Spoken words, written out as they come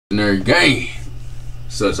Legendary Gang.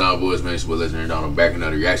 Such our boys, man. It's your boy Legendary Don. I'm back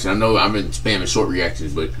another reaction. I know I've been spamming short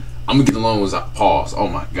reactions, but I'm gonna get the long ones. I pause. Oh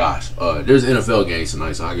my gosh. There's NFL games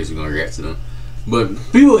tonight, so I guess we're gonna react to them. But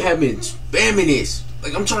people have been spamming this.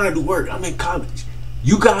 Like, I'm trying to do work. I'm in college.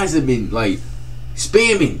 You guys have been like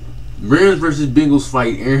spamming Rams versus Bengals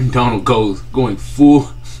fight. Aaron Donald going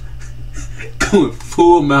full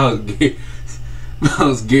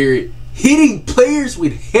Myles Garrett, hitting players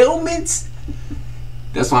with helmets.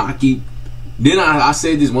 That's why I keep. Then I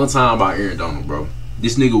said this one time about Aaron Donald, bro.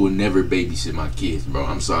 This nigga will never babysit my kids, bro.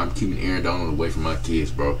 I'm sorry, I'm keeping Aaron Donald away from my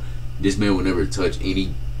kids, bro. This man will never touch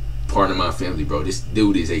any part of my family, bro. This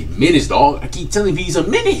dude is a menace, dog. I keep telling you he's a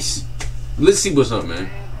menace. Let's see what's up, man.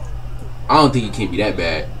 I don't think he can be that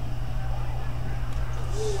bad.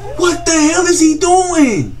 What the hell is he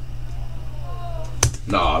doing?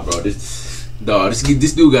 Nah, bro. This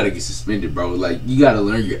dude gotta get suspended, bro. Like, you gotta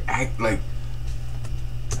learn your act. Like,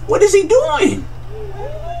 what is he doing?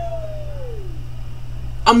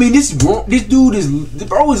 I mean, this dude is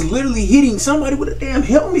literally hitting somebody with a damn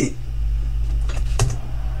helmet.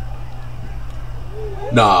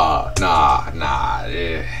 Nah.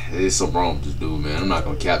 There's something wrong with this dude, man. I'm not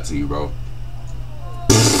gonna cap to you, bro.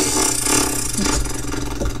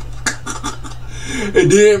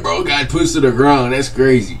 And then, bro, got pushed to the ground. That's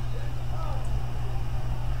crazy.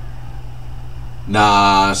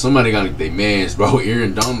 Nah, somebody gotta get their mans, bro.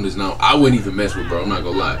 Aaron Donald is now. I wouldn't even mess with, bro. I'm not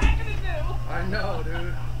gonna lie. I know,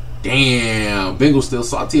 dude. Damn, Bengals still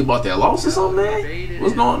salty about that loss or something, man?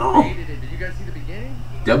 What's going on? Did you guys see the beginning?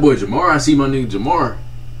 That boy Jamar, I see my nigga Jamar.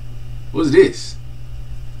 What's this?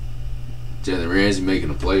 Jalen Ramsey making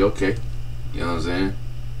a play, okay. You know what I'm saying?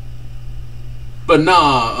 But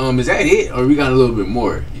nah, is that it? Or we got a little bit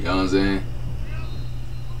more? You know what I'm saying?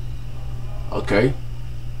 Okay.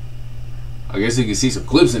 I guess you can see some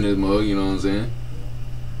clips in this mug, you know what I'm saying?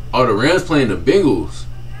 Oh, the Rams playing the Bengals.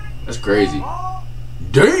 That's crazy.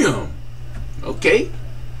 Damn. Okay.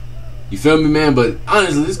 You feel me, man? But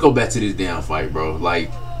honestly, let's go back to this damn fight, bro.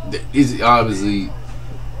 Like, it's obviously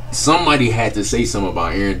somebody had to say something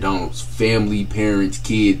about Aaron Donald's family, parents,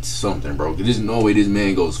 kids, something, bro. Because there's no way this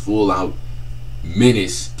man goes full out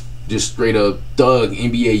menace, just straight up thug,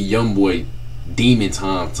 NBA YoungBoy, demon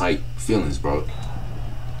time type feelings, bro.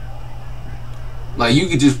 Like, you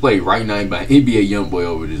could just play right now by NBA YoungBoy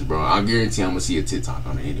over this, bro. I guarantee I'm gonna see a TikTok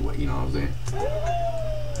on it anyway. You know what I'm saying?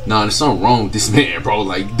 Nah, there's something wrong with this man, bro.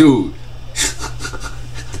 Like, dude,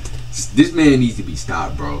 this man needs to be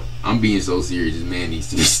stopped, bro. I'm being so serious. This man needs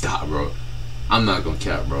to be stopped, bro. I'm not gonna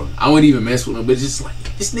cap, bro. I wouldn't even mess with him, but it's just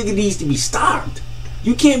like, this nigga needs to be stopped.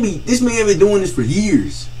 You can't be. This man been doing this for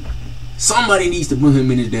years. Somebody needs to put him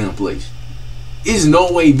in his damn place. There's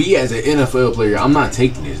no way me as an NFL player, I'm not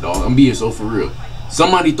taking this, dog. I'm being so for real.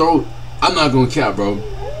 Somebody throw, I'm not gonna cap, bro.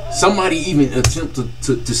 Somebody even attempt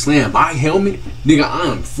to slam my helmet, nigga,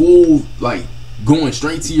 I'm full, like, going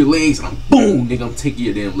straight to your legs, and I'm boom, nigga, I'm taking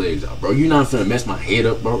your damn legs out, bro. You're not finna mess my head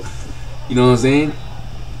up, bro. You know what I'm saying?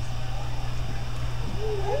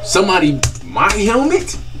 Somebody, my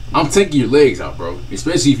helmet, I'm taking your legs out, bro.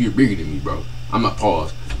 Especially if you're bigger than me, bro. I'm not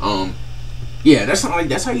pause. Yeah, that's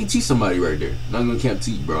how you teach somebody right there. I'm not gonna cap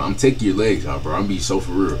to you, bro. I'm taking your legs out, bro. I'm being so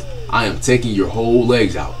for real. I am taking your whole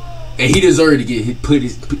legs out, and he deserved to get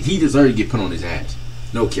he deserved to get put on his ass.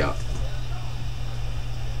 No cap.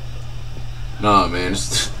 Nah, man,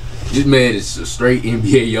 this man is a straight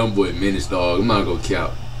NBA YoungBoy menace, dog. I'm not gonna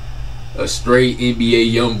cap. A straight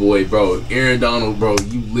NBA YoungBoy, bro. Aaron Donald, bro.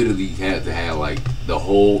 You literally have to have like the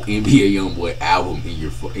whole NBA YoungBoy album in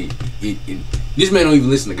your this man don't even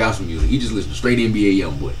listen to gospel music. He just listens to straight NBA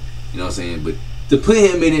YoungBoy. You know what I'm saying? But to put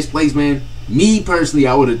him in his place, man, me personally,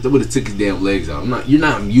 I would have took his damn legs out. You're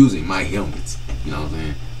not using my helmets. You know what I'm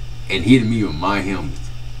saying? And hitting me with my helmet.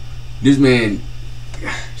 This man,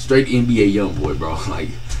 straight NBA YoungBoy, bro. Like,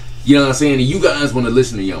 you know what I'm saying? And you guys want to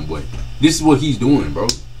listen to YoungBoy. This is what he's doing, bro.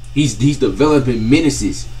 He's developing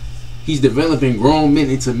menaces. He's developing grown men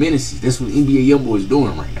into menaces. That's what NBA YoungBoy is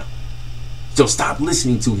doing right now. So stop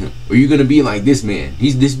listening to him, or you're gonna be like this man.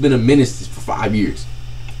 This been a menace for 5 years.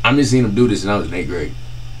 I'm just seeing him do this, and I was in 8th grade.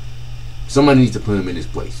 Somebody needs to put him in his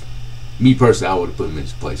place. Me personally, I would have put him in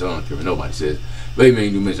his place. I don't care what nobody says. But hey,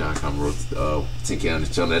 man, you mentioned I come wrote 10K on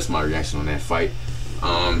this channel. That's my reaction on that fight.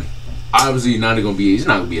 Obviously, it's not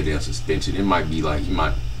gonna be a damn suspension. It might be like he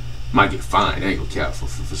might get fined. I ain't gonna cap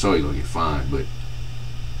for sure. He gonna get fined, but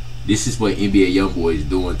this is what NBA YoungBoy is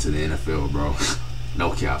doing to the NFL, bro.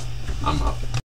 No cap. I'm out.